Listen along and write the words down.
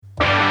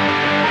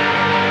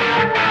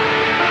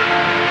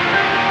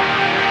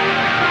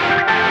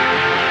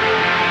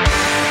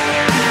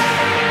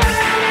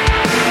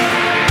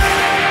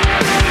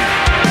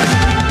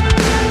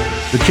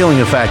The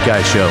Killing a Fat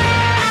Guy Show.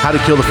 How to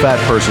kill the fat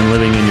person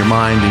living in your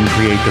mind and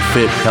create the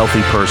fit,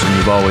 healthy person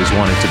you've always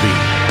wanted to be.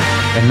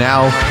 And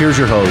now, here's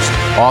your host,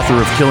 author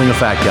of Killing a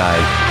Fat Guy,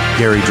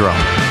 Gary Drum.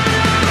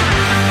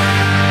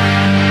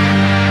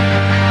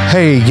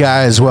 Hey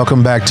guys,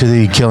 welcome back to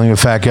the Killing a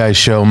Fat Guy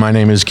Show. My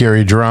name is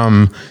Gary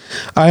Drum.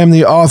 I am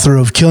the author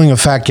of Killing a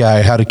Fat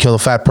Guy, How to Kill a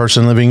Fat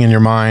Person Living in Your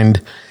Mind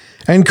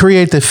and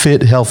Create the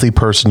Fit, Healthy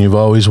Person You've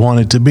Always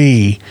Wanted to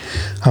Be.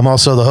 I'm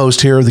also the host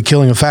here of the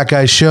Killing a Fat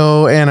Guy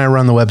Show, and I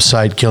run the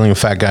website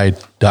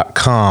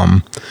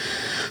killingafatguy.com.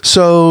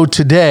 So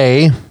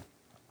today,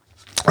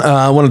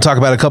 I want to talk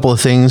about a couple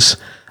of things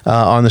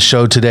on the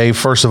show today.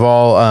 First of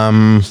all,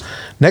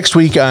 next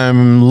week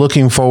I'm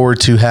looking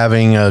forward to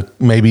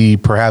having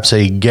perhaps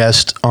a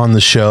guest on the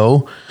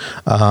show.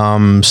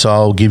 So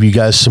I'll give you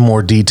guys some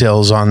more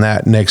details on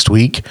that next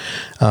week.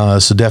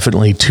 So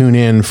definitely tune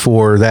in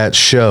for that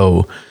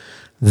show.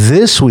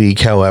 This week,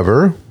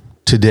 however,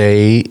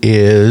 today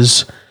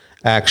is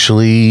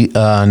actually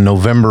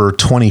November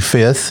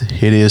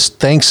 25th. It is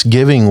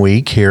Thanksgiving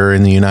week here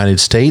in the United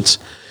States,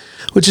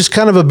 which is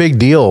kind of a big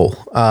deal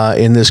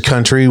in this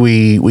country.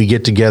 We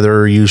get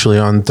together usually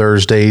on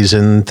Thursdays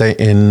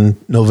in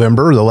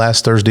November, the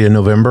last Thursday of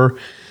November,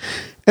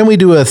 and we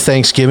do a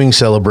Thanksgiving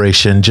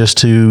celebration just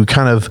to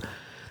kind of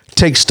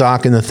take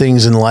stock in the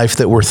things in life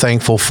that we're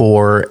thankful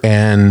for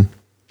and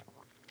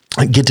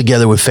get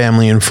together with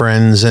family and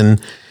friends and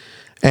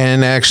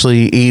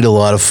actually eat a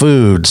lot of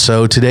food.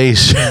 So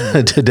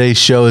today's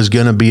show is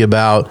going to be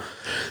about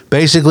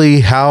basically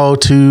how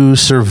to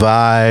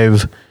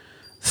survive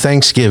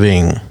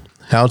Thanksgiving,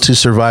 how to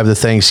survive the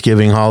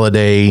Thanksgiving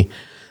holiday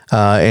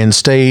and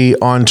stay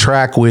on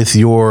track with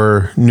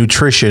your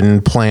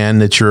nutrition plan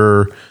that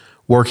you're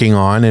working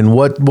on, and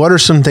what are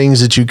some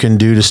things that you can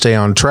do to stay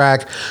on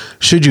track.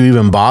 Should you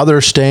even bother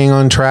staying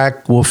on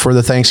track for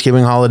the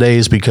Thanksgiving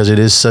holidays, because it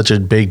is such a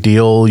big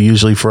deal,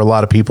 usually for a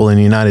lot of people in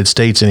the United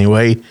States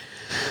anyway.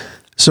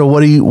 So what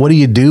do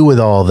you do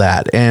with all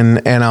that?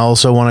 And I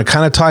also want to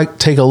kind of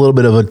take a little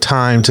bit of a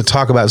time to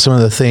talk about some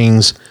of the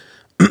things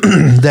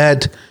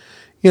that,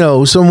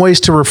 some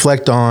ways to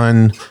reflect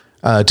on,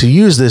 to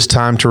use this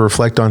time to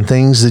reflect on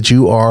things that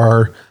you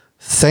are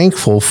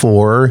thankful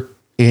for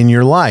in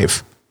your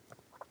life.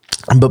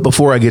 But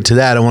before I get to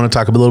that, I want to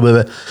talk a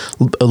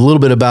little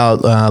bit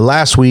about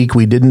last week.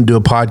 We didn't do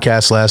a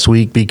podcast last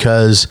week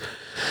because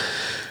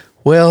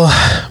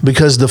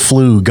the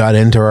flu got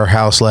into our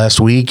house last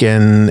week,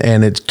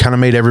 and it kind of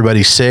made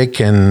everybody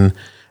sick, and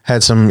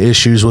had some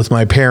issues with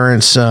my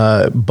parents,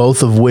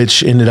 both of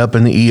which ended up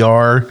in the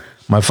ER.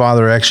 My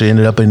father actually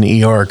ended up in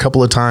the ER a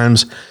couple of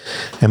times,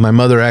 and my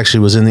mother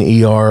actually was in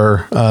the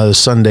ER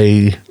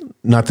Sunday,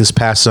 not this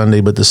past Sunday,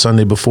 but the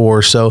Sunday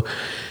before. So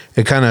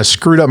it kind of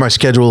screwed up my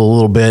schedule a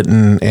little bit,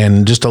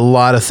 and just a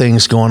lot of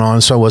things going on.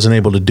 So I wasn't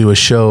able to do a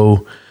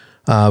show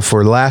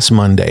for last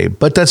Monday,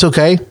 but that's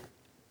okay.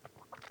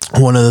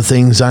 One of the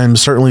things I'm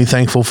certainly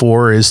thankful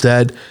for is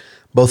that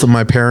both of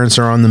my parents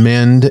are on the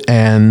mend,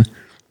 and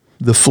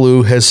the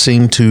flu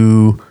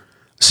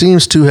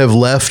seems to have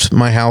left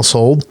my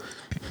household.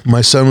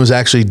 My son was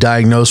actually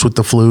diagnosed with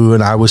the flu,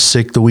 and I was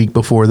sick the week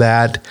before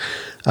that.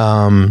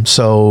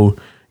 So,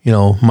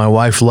 my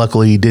wife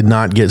luckily did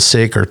not get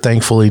sick, or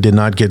thankfully did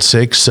not get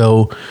sick.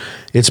 So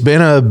it's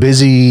been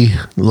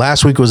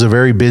last week was a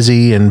very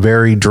busy and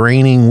very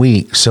draining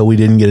week. So we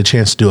didn't get a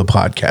chance to do a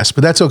podcast,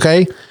 but that's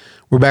okay.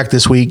 We're back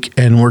this week,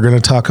 and we're going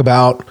to talk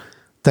about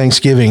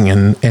Thanksgiving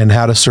and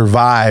how to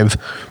survive,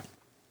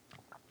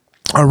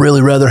 or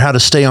really rather how to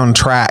stay on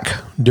track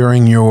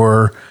during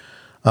your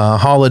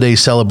holiday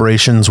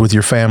celebrations with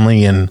your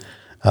family, and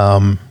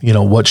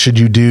what should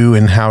you do,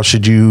 and how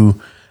should you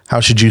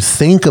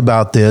think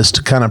about this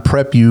to kind of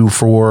prep you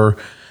for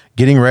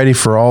getting ready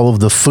for all of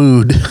the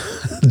food,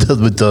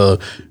 the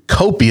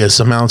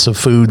copious amounts of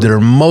food that are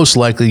most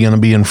likely going to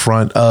be in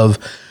front of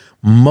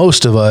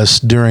most of us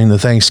during the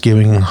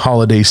Thanksgiving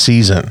holiday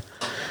season.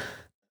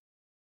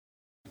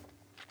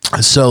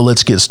 So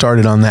let's get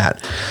started on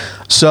that.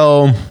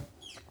 So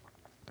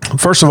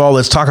first of all,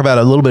 let's talk about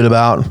a little bit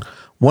about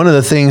one of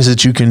the things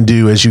that you can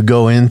do as you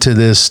go into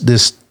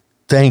this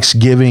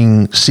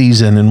Thanksgiving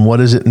season, and what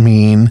does it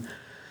mean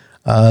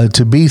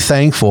to be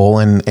thankful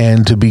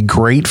and to be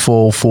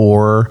grateful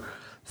for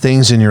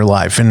things in your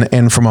life.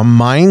 And from a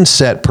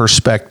mindset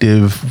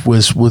perspective,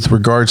 with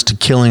regards to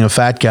killing a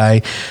fat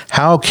guy,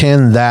 how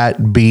can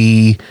that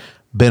be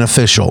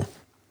beneficial?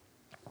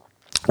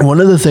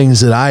 One of the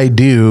things that I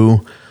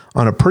do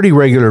on a pretty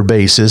regular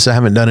basis, I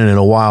haven't done it in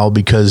a while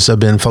because I've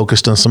been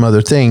focused on some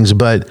other things,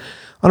 but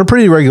on a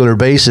pretty regular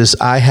basis,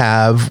 I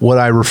have what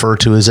I refer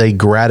to as a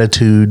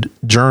gratitude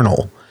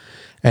journal.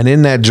 And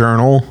in that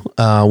journal,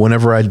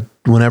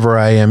 whenever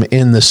I am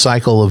in the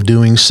cycle of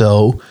doing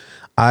so,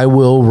 I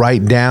will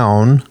write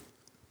down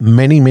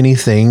many, many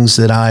things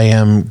that I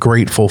am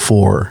grateful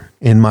for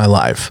in my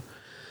life.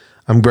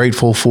 I'm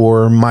grateful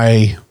for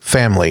my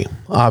family,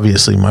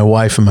 obviously, my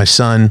wife and my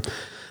son,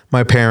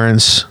 my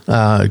parents,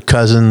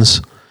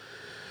 cousins,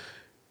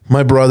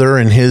 my brother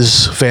and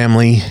his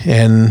family,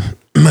 and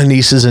my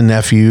nieces and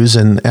nephews,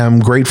 and I'm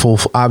grateful,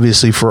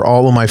 obviously, for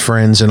all of my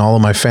friends and all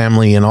of my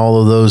family and all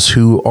of those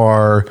who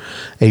are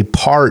a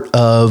part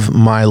of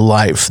my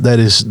life. That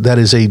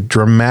is a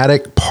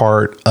dramatic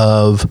part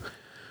of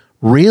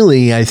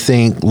really, I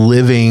think,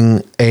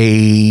 living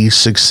a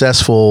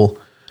successful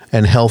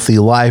and healthy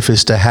life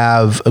is to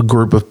have a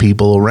group of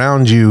people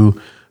around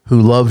you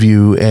who love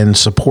you and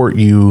support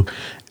you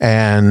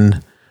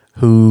and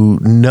who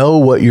know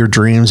what your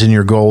dreams and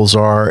your goals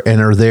are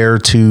and are there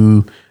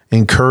to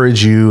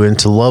encourage you and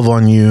to love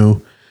on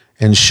you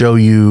and show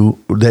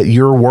you that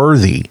you're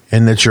worthy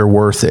and that you're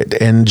worth it.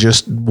 And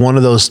just one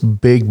of those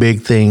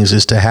big things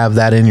is to have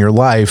that in your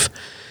life.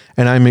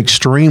 And I'm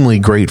extremely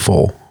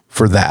grateful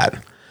for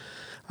that.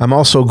 I'm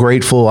also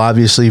grateful,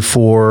 obviously,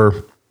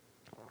 for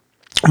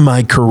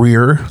my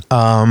career.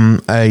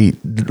 A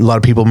lot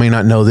of people may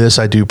not know this.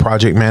 I do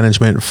project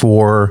management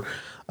for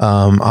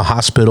a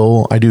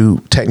hospital. I do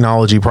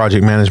technology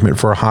project management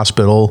for a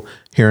hospital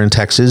here in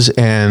Texas.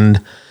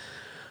 And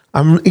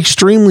I'm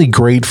extremely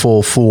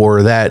grateful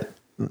for that,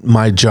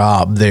 my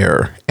job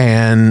there.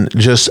 And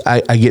just, I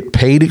get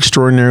paid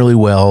extraordinarily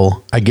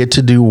well. I get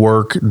to do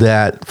work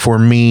that for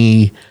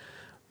me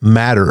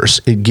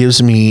matters. It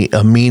gives me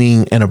a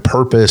meaning and a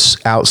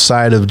purpose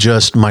outside of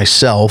just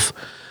myself.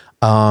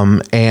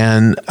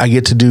 And I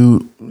get to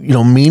do,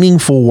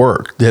 meaningful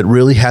work that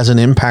really has an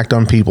impact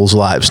on people's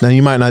lives. Now,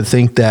 you might not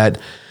think that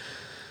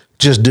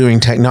just doing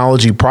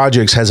technology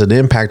projects has an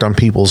impact on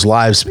people's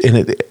lives,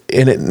 and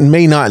it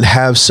may not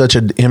have such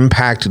an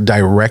impact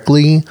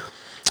directly.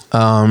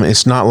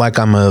 It's not like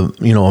I'm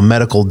a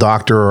medical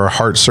doctor or a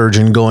heart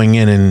surgeon going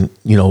in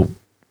and,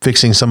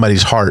 fixing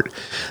somebody's heart.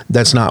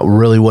 That's not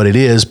really what it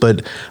is.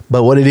 But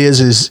what it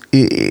is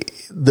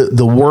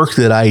the work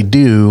that I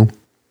do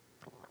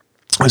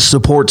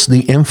supports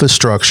the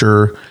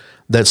infrastructure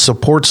that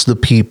supports the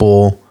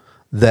people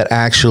that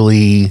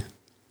actually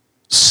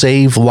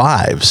save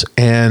lives.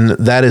 And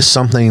that is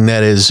something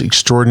that is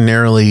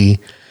extraordinarily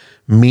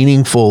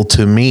meaningful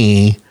to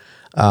me.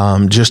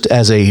 Just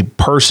as a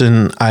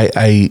person,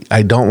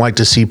 I don't like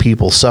to see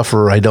people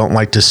suffer. I don't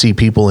like to see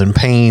people in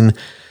pain.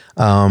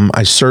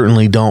 I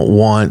certainly don't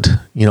want,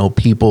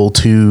 people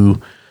to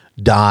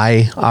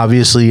die.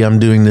 Obviously, I'm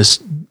doing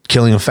this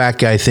Killing a Fat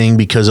Guy thing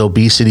because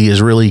obesity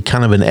is really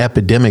kind of an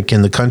epidemic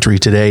in the country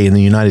today in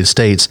the United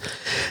States,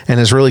 and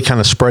it's really kind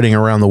of spreading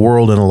around the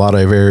world in a lot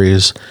of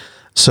areas.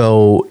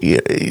 So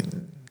the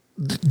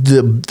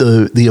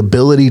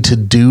ability to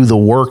do the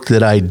work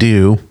that I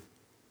do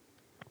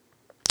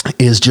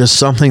is just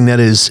something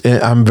that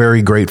I'm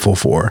very grateful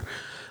for.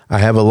 I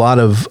have a lot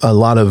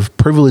of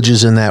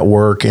privileges in that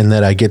work, and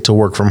that I get to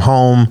work from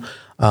home.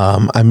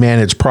 I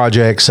manage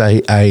projects.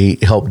 I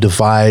help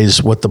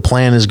devise what the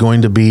plan is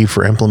going to be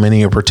for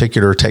implementing a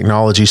particular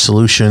technology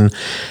solution,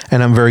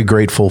 and I'm very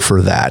grateful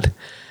for that.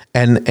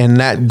 And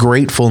that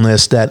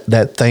gratefulness,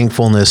 that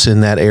thankfulness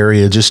in that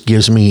area just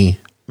gives me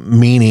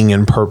meaning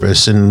and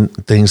purpose in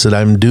things that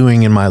I'm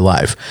doing in my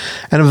life.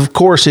 And of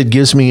course, it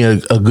gives me a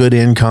good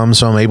income,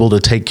 so I'm able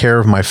to take care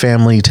of my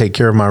family, take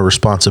care of my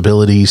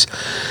responsibilities.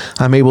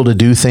 I'm able to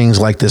do things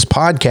like this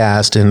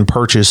podcast and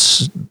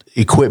purchase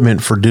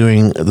equipment for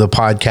doing the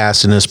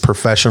podcast in as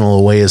professional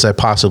a way as I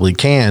possibly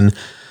can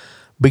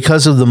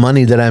because of the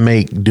money that I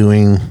make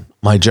doing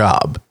my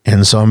job.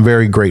 And so I'm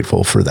very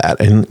grateful for that,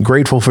 and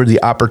grateful for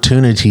the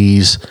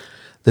opportunities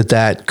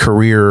that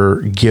career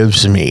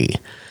gives me.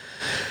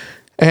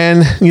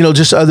 And,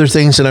 just other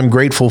things that I'm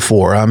grateful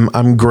for.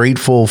 I'm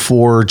grateful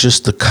for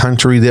just the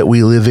country that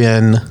we live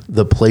in,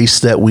 the place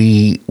that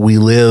we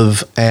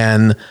live,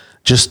 and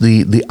just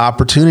the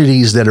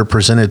opportunities that are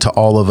presented to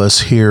all of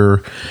us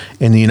here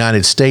in the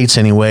United States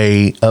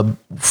anyway,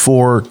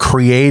 for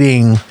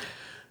creating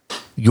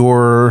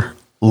your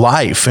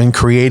life and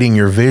creating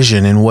your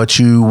vision and what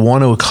you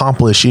want to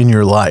accomplish in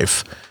your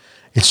life.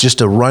 It's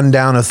just a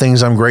rundown of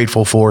things I'm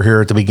grateful for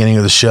here at the beginning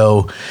of the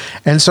show.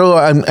 And so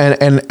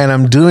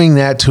I'm doing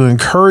that to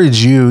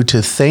encourage you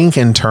to think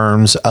in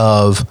terms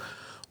of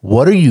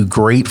what are you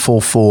grateful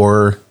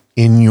for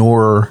in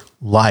your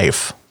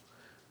life,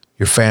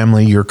 your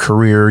family, your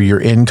career,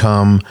 your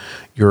income,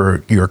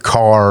 your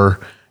car.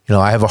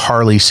 I have a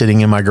Harley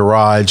sitting in my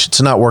garage.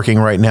 It's not working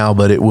right now,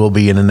 but it will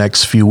be in the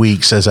next few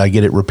weeks as I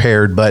get it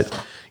repaired. But,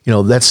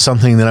 that's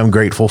something that I'm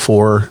grateful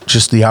for,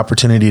 just the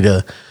opportunity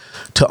to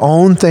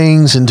own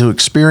things and to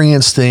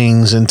experience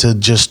things and to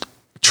just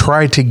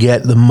try to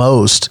get the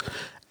most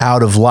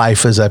out of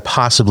life as I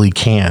possibly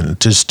can,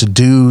 just to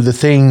do the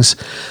things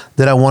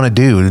that I want to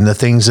do and the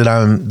things that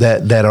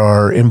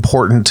are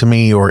important to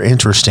me or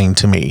interesting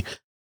to me.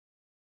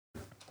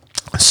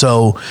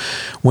 So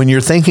when you're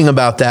thinking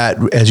about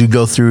that, as you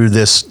go through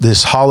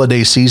this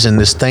holiday season,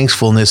 this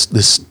thankful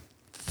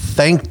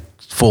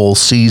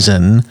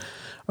season,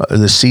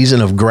 the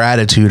season of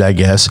gratitude, I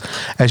guess,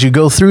 as you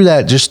go through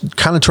that, just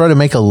kind of try to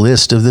make a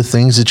list of the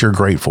things that you're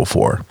grateful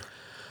for.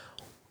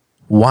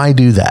 Why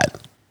do that?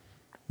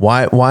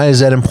 Why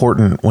is that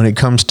important when it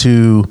comes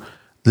to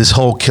this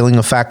whole killing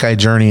a fat guy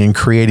journey and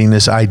creating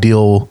this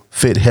ideal,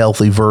 fit,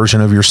 healthy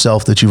version of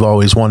yourself that you've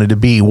always wanted to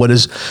be. What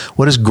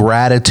does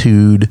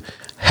gratitude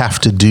have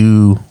to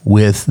do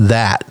with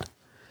that?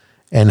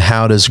 And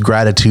how does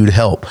gratitude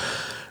help?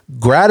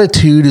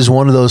 Gratitude is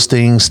one of those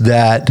things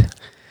that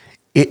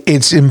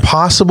it's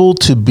impossible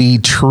to be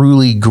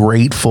truly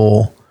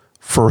grateful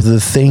for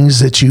the things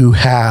that you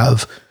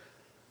have,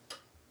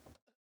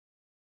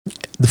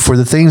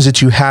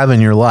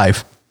 in your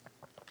life,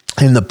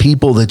 and the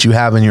people that you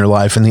have in your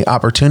life, and the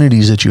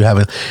opportunities that you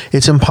have.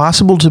 It's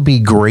impossible to be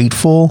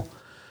grateful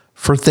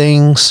for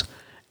things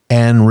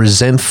and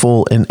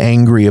resentful and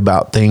angry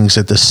about things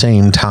at the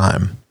same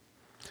time.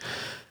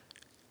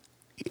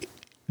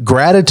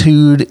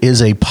 Gratitude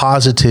is a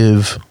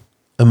positive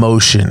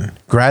emotion.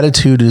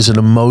 Gratitude is an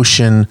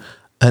emotion,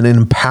 an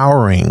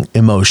empowering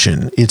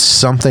emotion. It's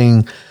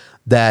something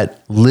that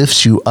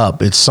lifts you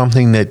up. It's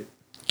something that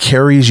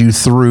carries you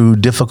through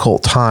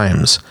difficult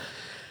times.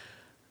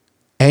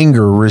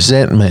 Anger,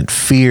 resentment,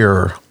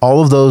 fear,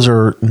 all of those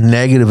are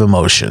negative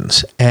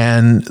emotions,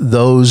 and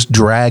those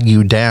drag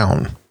you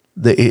down.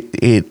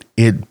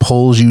 It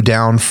pulls you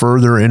down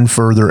further and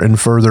further and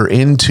further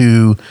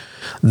into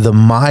the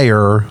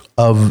mire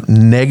of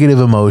negative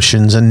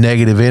emotions and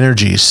negative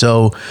energy.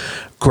 So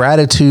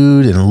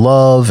gratitude and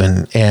love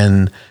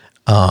and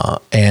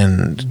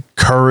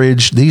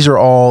courage, these are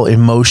all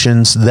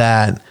emotions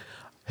that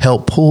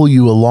help pull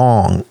you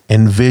along.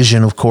 And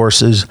vision, of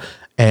course, is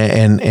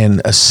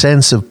and a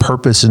sense of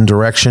purpose and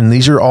direction.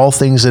 These are all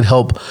things that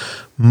help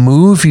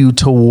move you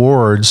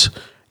towards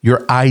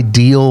your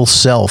ideal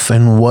self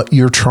and what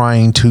you're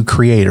trying to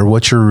create, or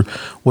what you're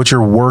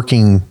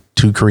working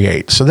to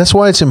create. So that's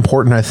why it's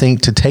important, I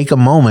think, to take a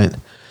moment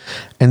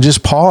and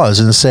just pause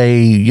and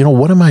say,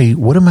 what am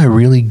I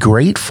really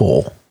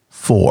grateful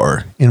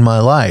for in my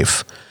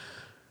life?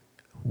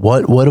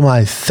 What am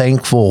I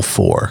thankful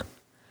for?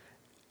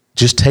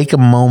 Just take a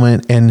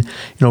moment and,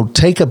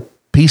 take a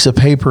piece of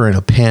paper and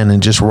a pen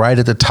and just write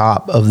at the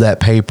top of that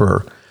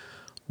paper,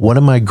 what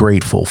am I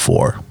grateful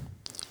for?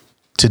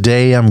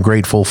 Today, I'm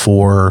grateful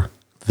for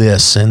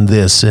this and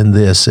this and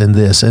this and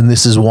this, and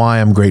this is why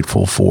I'm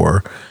grateful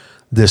for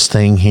this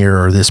thing here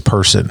or this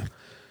person.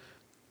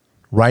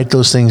 Write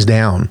those things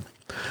down,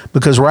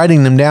 because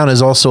writing them down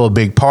is also a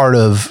big part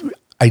of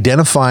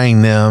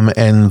identifying them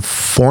and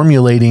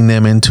formulating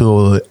them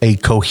into a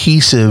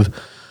cohesive,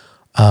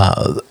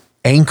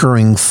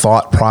 anchoring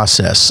thought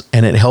process.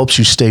 And it helps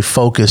you stay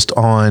focused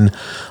on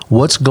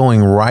what's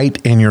going right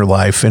in your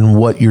life and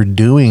what you're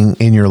doing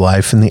in your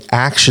life and the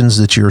actions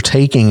that you're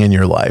taking in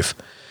your life,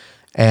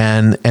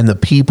 and the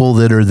people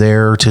that are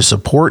there to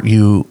support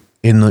you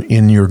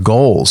in your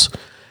goals.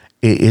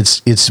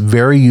 It's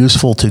very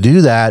useful to do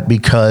that,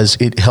 because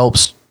it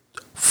helps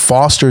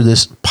foster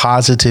this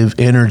positive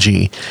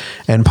energy,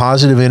 and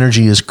positive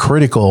energy is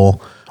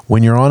critical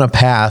when you're on a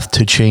path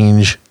to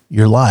change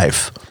your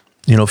life.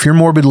 If you're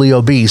morbidly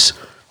obese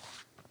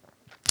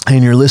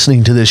and you're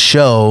listening to this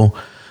show,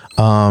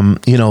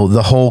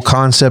 the whole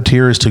concept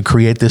here is to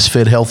create this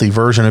fit, healthy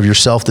version of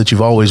yourself that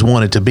you've always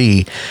wanted to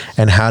be.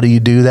 And how do you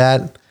do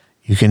that?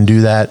 You can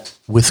do that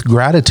with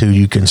gratitude.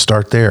 You can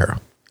start there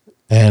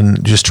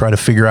and just try to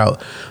figure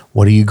out,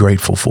 what are you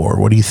grateful for?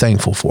 What are you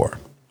thankful for?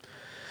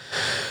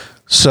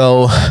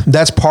 So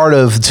that's part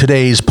of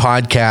today's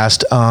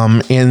podcast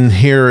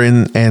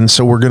and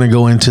so we're going to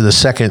go into the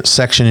second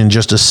section in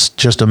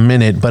just a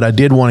minute. But I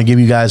did want to give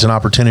you guys an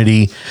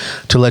opportunity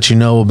to let you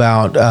know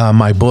about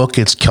my book.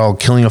 It's called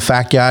Killing a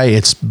Fat Guy.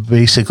 It's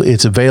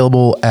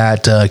available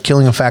at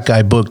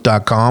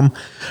killingafatguybook.com,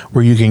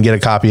 where you can get a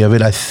copy of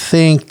it. I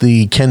think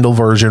the Kindle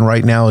version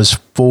right now is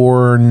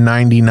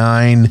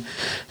 $4.99,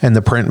 and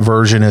the print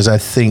version is, I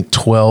think,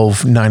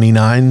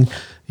 $12.99.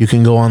 You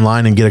can go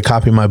online and get a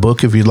copy of my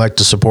book if you'd like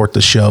to support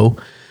the show.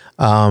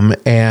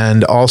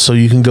 And also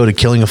you can go to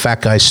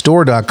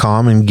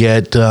killingafatguystore.com and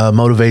get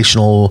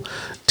motivational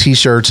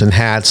t-shirts and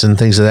hats and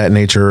things of that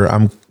nature.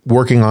 I'm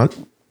working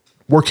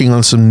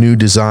on some new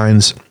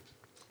designs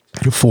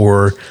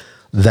for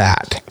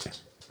that.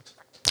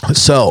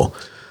 So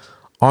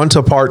on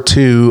to part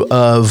 2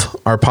 of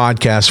our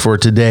podcast for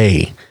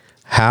today.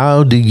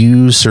 How do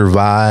you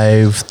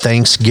survive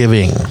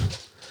Thanksgiving?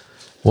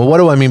 Well, what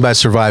do I mean by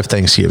survive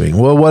Thanksgiving?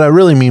 Well, what I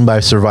really mean by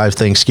survive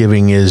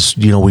Thanksgiving is,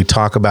 we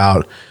talk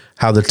about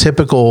how the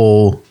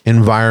typical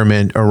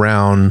environment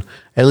around,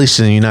 at least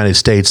in the United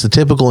States, the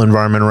typical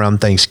environment around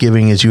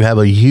Thanksgiving is you have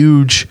a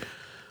huge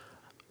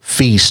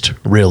feast,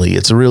 really.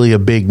 It's really a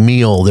big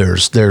meal.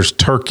 There's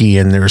turkey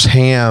and there's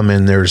ham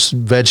and there's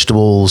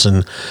vegetables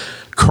and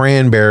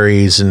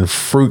cranberries and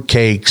fruit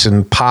cakes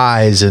and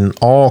pies and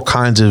all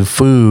kinds of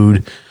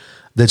food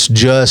that's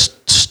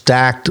just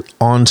stacked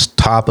on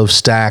top of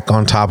stack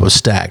on top of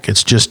stack.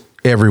 It's just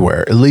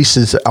everywhere. At least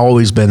it's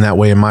always been that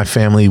way in my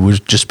family.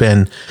 There's just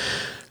been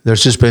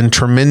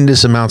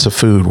tremendous amounts of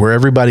food where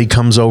everybody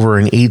comes over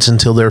and eats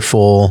until they're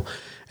full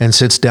and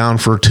sits down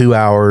for 2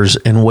 hours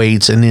and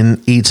waits, and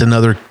then eats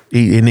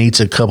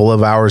a couple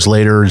of hours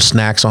later and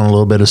snacks on a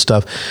little bit of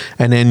stuff.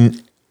 And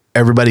then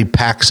everybody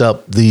packs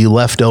up the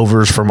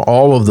leftovers from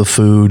all of the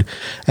food.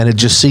 And it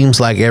just seems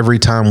like every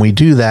time we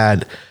do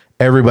that,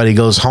 everybody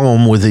goes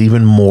home with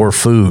even more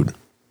food.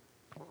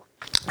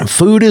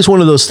 Food is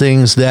one of those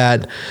things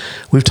that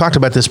we've talked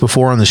about this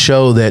before on the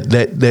show, that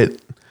the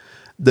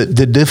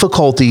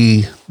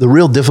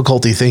real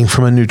difficulty thing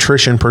from a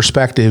nutrition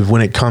perspective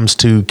when it comes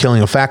to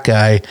killing a fat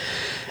guy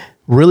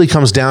really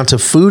comes down to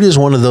food is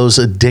one of those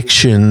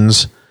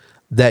addictions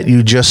that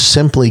you just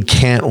simply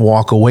can't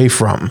walk away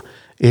from.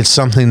 It's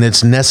something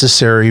that's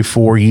necessary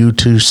for you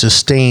to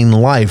sustain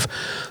life.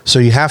 So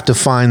you have to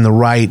find the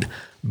right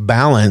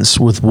balance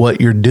with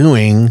what you're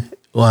doing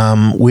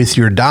with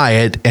your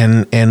diet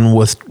and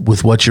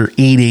with what you're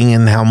eating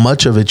and how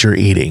much of it you're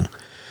eating.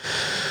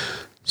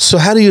 So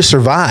how do you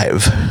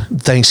survive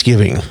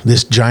Thanksgiving,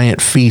 this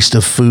giant feast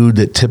of food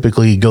that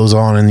typically goes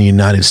on in the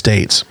United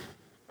States?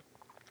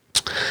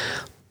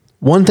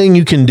 One thing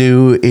you can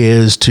do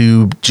is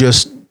to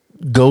just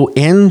go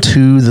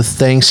into the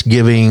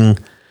Thanksgiving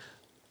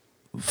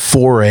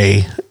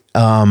foray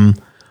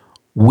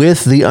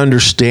with the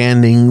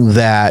understanding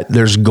that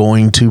there's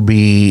going to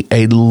be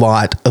a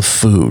lot of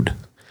food.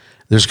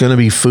 There's going to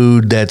be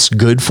food that's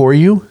good for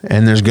you,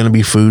 and there's going to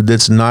be food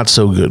that's not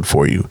so good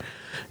for you.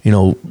 You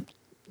know,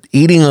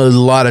 eating a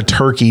lot of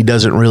turkey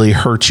doesn't really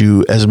hurt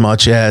you as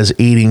much as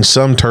eating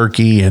some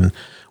turkey and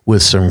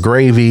with some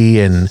gravy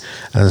and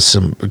a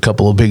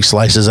couple of big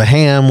slices of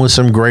ham with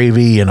some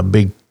gravy and a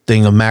big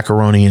thing of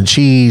macaroni and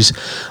cheese.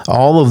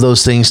 All of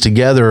those things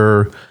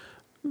together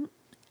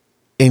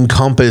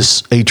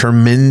encompass a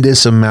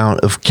tremendous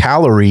amount of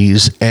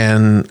calories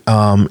and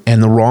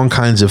the wrong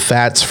kinds of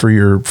fats for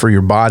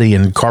your body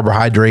and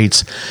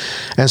carbohydrates.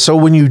 And so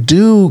when you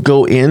do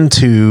go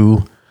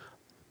into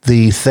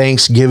the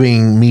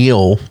Thanksgiving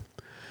meal,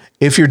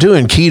 if you're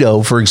doing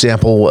keto, for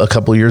example, a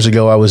couple of years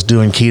ago, I was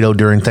doing keto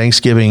during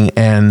Thanksgiving,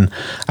 and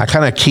I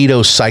kind of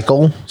keto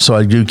cycle. So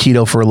I do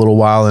keto for a little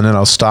while, and then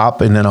I'll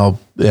stop, and then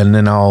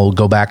I'll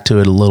go back to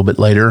it a little bit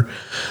later,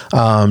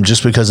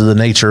 just because of the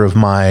nature of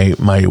my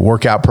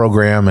workout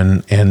program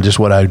and just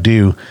what I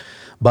do.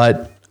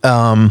 But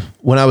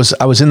when I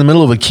was in the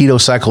middle of a keto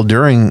cycle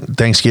during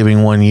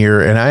Thanksgiving one year,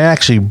 and I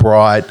actually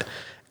brought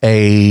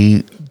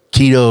a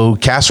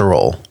keto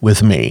casserole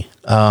with me.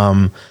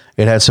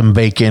 It had some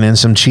bacon and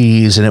some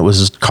cheese, and it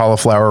was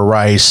cauliflower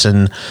rice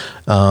and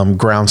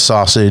ground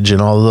sausage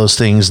and all of those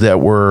things that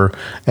were,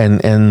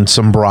 and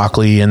some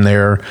broccoli in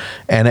there.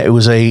 And it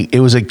was a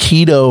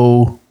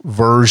keto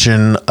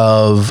version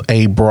of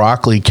a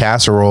broccoli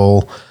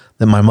casserole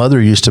that my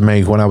mother used to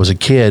make when I was a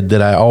kid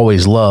that I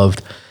always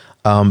loved.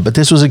 But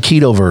this was a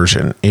keto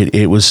version.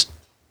 It was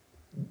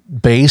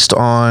based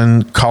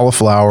on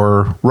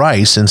cauliflower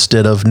rice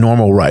instead of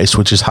normal rice,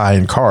 which is high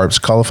in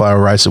carbs.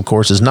 Cauliflower rice, of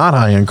course, is not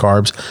high in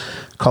carbs.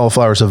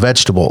 Cauliflower is a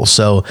vegetable.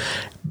 So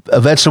a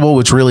vegetable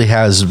which really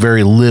has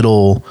very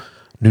little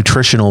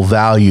nutritional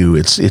value.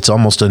 It's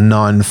almost a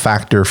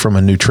non-factor from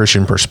a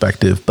nutrition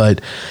perspective,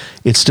 but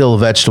it's still a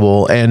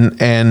vegetable.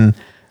 And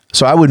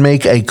so I would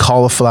make a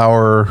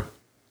cauliflower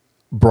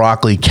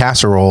broccoli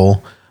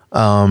casserole,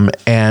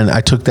 and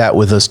I took that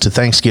with us to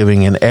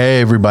Thanksgiving, and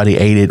everybody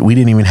ate it. We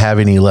didn't even have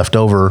any left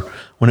over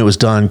when it was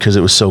done because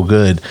it was so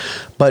good.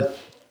 But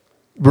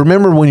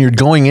remember, when you're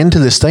going into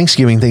this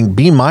Thanksgiving thing,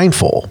 be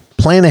mindful.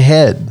 Plan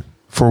ahead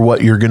for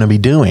what you're going to be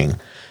doing.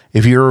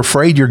 If you're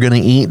afraid you're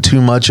going to eat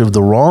too much of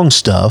the wrong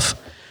stuff,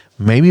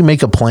 maybe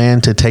make a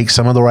plan to take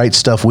some of the right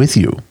stuff with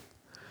you.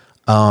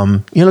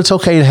 It's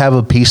okay to have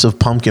a piece of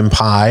pumpkin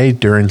pie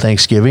during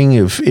Thanksgiving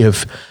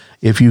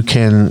if you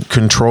can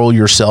control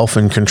yourself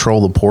and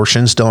control the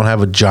portions. Don't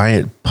have a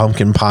giant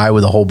pumpkin pie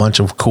with a whole bunch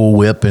of Cool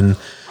Whip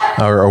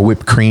or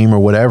whipped cream or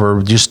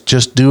whatever.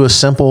 Just do a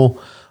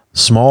simple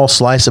small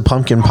slice of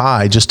pumpkin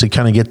pie just to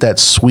kind of get that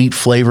sweet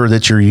flavor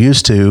that you're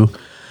used to,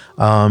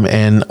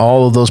 and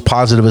all of those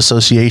positive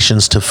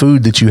associations to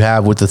food that you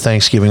have with the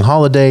Thanksgiving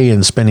holiday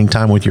and spending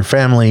time with your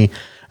family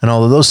and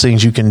all of those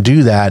things. You can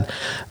do that.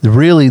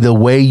 Really, the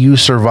way you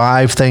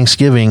survive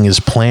Thanksgiving is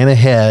plan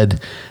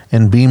ahead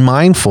and be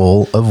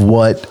mindful of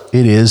what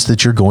it is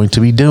that you're going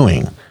to be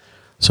doing.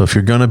 So if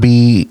you're going to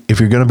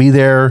be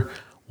there,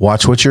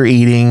 watch what you're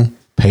eating,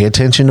 pay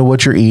attention to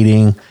what you're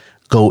eating,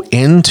 go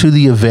into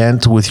the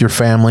event with your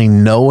family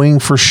knowing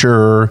for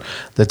sure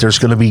that there's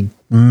going to be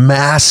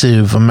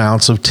massive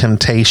amounts of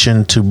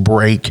temptation to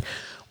break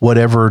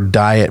whatever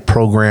diet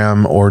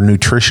program or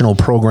nutritional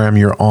program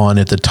you're on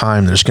at the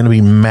time. There's going to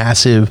be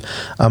massive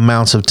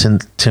amounts of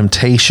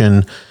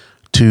temptation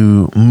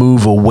to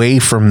move away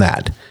from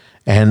that.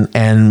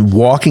 And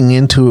walking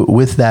into it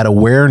with that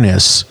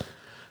awareness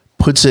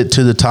puts it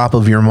to the top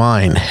of your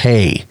mind.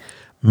 Hey,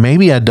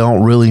 maybe I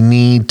don't really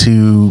need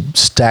to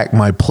stack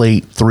my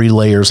plate 3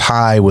 layers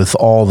high with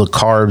all the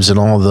carbs and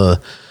all the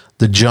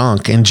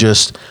junk, and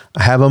just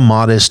have a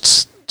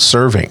modest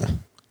serving.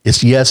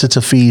 It's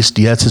a feast.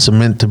 Yes, it's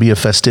meant to be a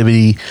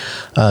festivity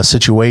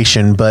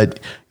situation, but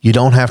you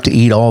don't have to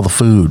eat all the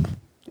food.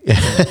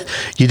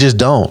 You just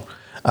don't.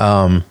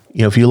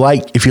 If you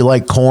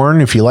like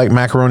corn, if you like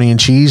macaroni and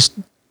cheese,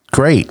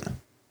 great.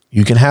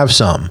 You can have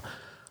some.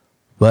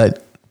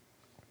 but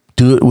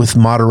do it with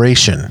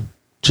moderation.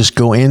 Just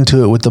go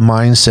into it with the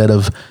mindset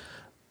of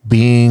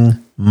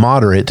being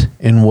moderate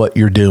in what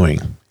you're doing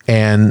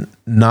and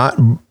not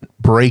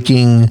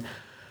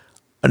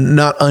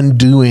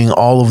undoing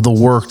all of the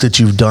work that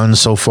you've done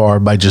so far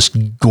by just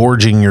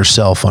gorging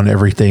yourself on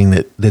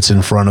everything that's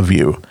in front of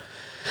you.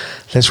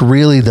 That's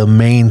really the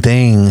main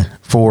thing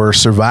for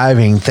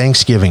surviving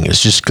Thanksgiving, is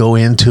just go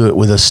into it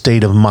with a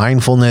state of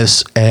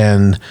mindfulness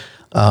and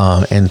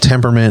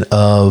temperament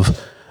of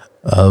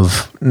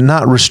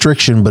not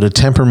restriction, but a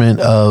temperament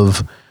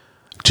of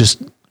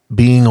just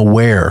being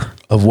aware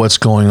of what's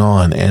going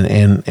on,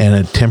 and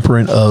a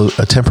temperament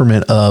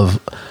of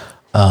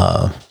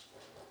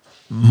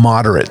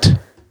moderate.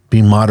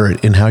 Be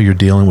moderate in how you're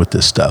dealing with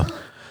this stuff.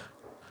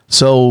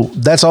 So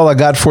that's all I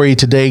got for you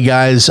today,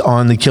 guys,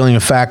 on the Killing a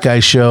Fat Guy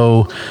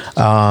show.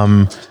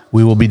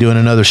 We will be doing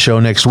another show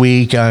next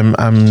week.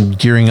 I'm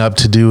gearing up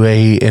to do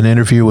an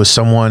interview with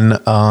someone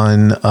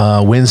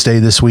on Wednesday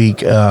this week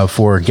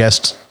for a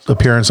guest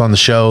appearance on the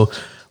show,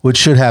 which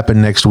should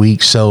happen next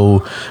week.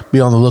 So be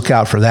on the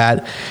lookout for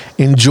that.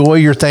 Enjoy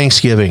your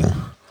Thanksgiving.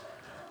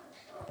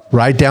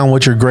 Write down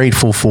what you're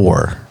grateful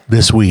for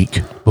this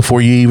week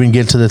before you even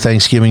get to the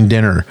Thanksgiving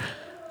dinner.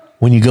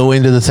 When you go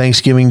into the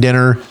Thanksgiving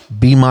dinner,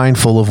 be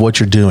mindful of what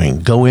you're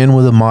doing. Go in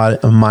with a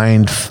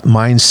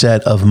mindset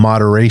of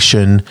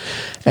moderation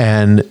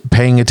and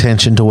paying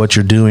attention to what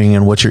you're doing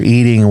and what you're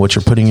eating and what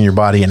you're putting in your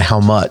body and how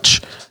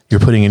much you're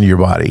putting into your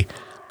body,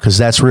 because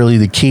that's really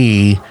the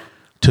key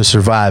to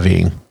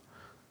surviving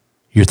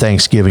your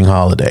Thanksgiving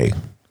holiday.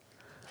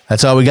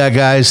 That's all we got,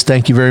 guys.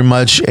 Thank you very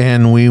much,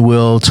 and we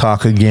will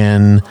talk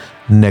again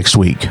next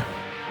week.